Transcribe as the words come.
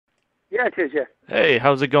Yeah, it is, yeah. Hey,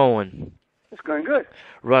 how's it going? It's going good.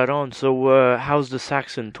 Right on. So, how's the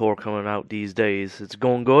Saxon tour coming out these days? It's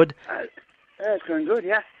going good? Uh, yeah, it's going good,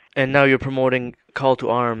 yeah. And now you're promoting Call to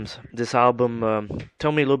Arms, this album.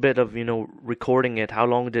 Tell me a little bit of, recording it. How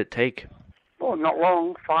long did it take? Oh, not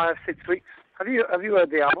long, 5, 6 weeks. Have you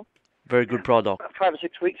heard the album? Very good product. 5 or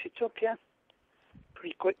 6 weeks it took, yeah.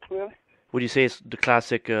 Pretty quick, really. Would you say it's the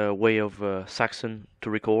classic way of Saxon to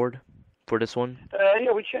record for this one?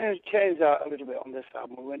 Yeah, we changed that a little bit on this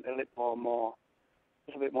album. We went a little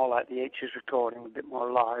bit more like the H's recording, a bit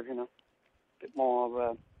more live, a bit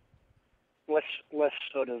more, less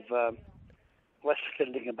sort of, less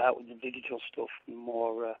fiddling about with the digital stuff, and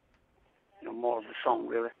more, more of the song,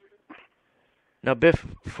 really. Now, Biff,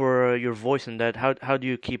 for your voice and that, how do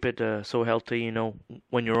you keep it so healthy,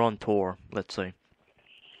 when you're on tour, let's say?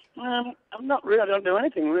 I'm not really. I don't do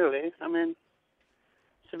anything really. I mean,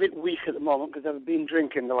 it's a bit weak at the moment because I've been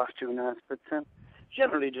drinking the last 2 nights. But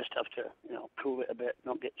generally, just have to, cool it a bit,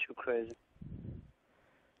 not get too crazy.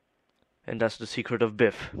 And that's the secret of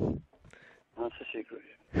Biff. That's the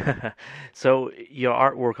secret. So, your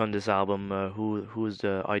artwork on this album, whose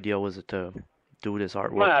idea was it to do this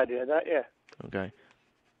artwork? My idea, that, yeah. Okay.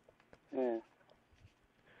 Yeah.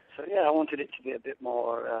 So yeah, I wanted it to be a bit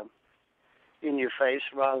more in your face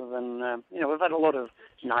rather than we've had a lot of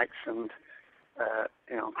knights and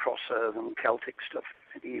crossers and Celtic stuff,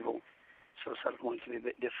 medieval. So I wanted to be a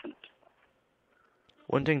bit different.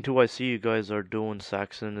 One thing too I see you guys are doing,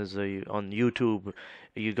 Saxon, is on YouTube.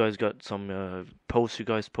 You guys got some posts you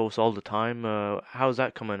guys post all the time. How's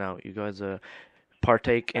that coming out? You guys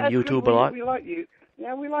partake in YouTube a lot? We like you.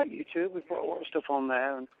 Yeah, we like YouTube. We put a lot of stuff on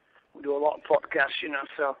there, and we do a lot of podcasts,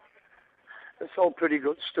 so it's all pretty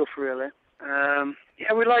good stuff, really.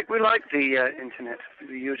 Yeah, we like the internet.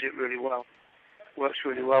 We use it really well. Works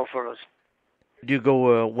really well for us. Do you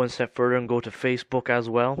go one step further and go to Facebook as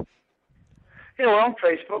well? Yeah, we're on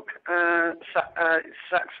Facebook.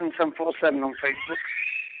 Saxon 747 on Facebook.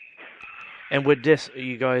 And with this, are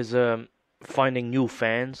you guys finding new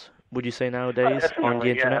fans? Would you say nowadays on the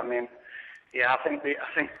internet? Yeah. I mean, yeah, I think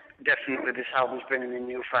definitely this album's bringing in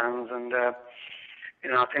new fans, and I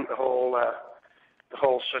think the whole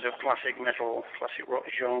sort of classic metal, classic rock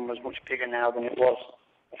genre is much bigger now than it was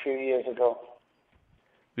a few years ago.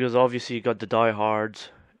 Because obviously you got the diehards,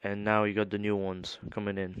 and now you got the new ones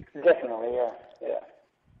coming in. Definitely, yeah.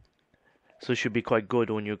 So it should be quite good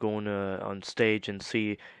when you're going on stage and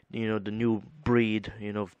see, the new breed,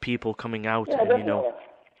 of people coming out. Yeah, and, definitely.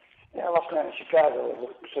 Yeah, last night in Chicago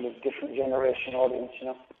was a sort of different generation audience,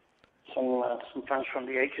 Some fans from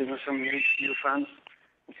the 80s and some new fans,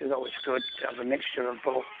 which is always good to have a mixture of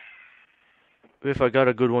both. If I got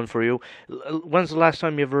a good one for you, when's the last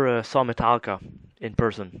time you ever saw Metallica in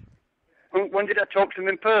person? When did I talk to them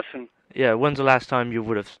in person? Yeah, when's the last time you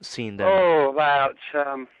would have seen them? Oh, about,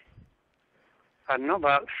 I don't know,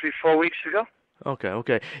 about 3-4 weeks ago.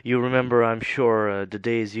 Okay. You remember, I'm sure, the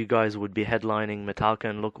days you guys would be headlining Metallica,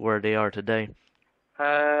 and look where they are today.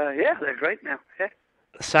 Yeah, they're great now, yeah.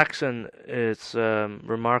 Saxon, it's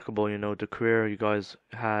remarkable, the career you guys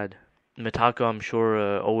had. Metallica, I'm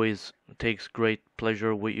sure, always takes great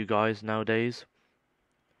pleasure with you guys nowadays.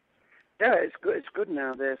 Yeah, it's good. It's good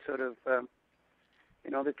now. They're sort of,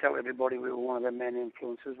 they tell everybody we were one of their main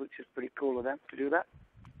influences, which is pretty cool of them to do that.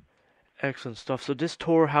 Excellent stuff. So this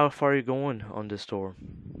tour, how far are you going on this tour?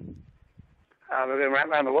 We're going right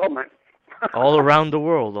around the world, mate. All around the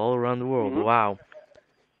world. Mm-hmm. Wow.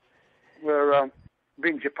 We're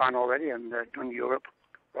in Japan already, and doing Europe.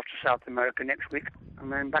 Off to South America next week, and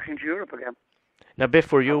then back into Europe again. Now, Biff,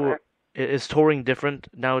 for you, is touring different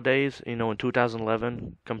nowadays, in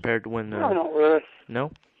 2011, compared to when... No, not really.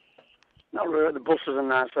 No? Not really. The buses are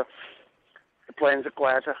nicer. The planes are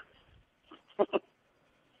quieter.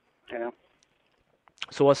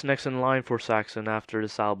 So what's next in line for Saxon after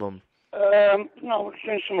this album? We're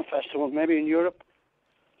doing summer festivals, maybe in Europe.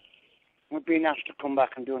 We've been asked to come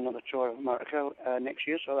back and do another tour of America next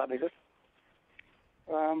year, so that'd be good.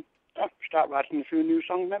 Start writing a few new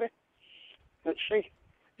songs, maybe. Let's see.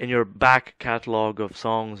 In your back catalogue of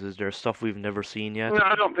songs, is there stuff we've never seen yet? No,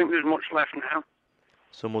 I don't think there's much left now.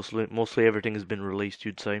 So mostly everything has been released,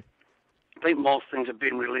 you'd say? I think most things have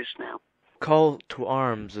been released now. Call to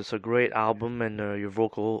Arms is a great album, and your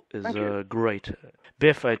vocal is great.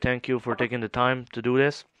 Biff, I thank you for taking the time to do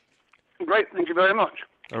this. Great, thank you very much.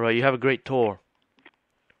 All right, you have a great tour.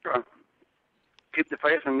 Sure. Keep the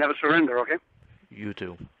faith and never surrender, okay? You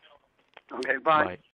too. Okay, bye. Bye.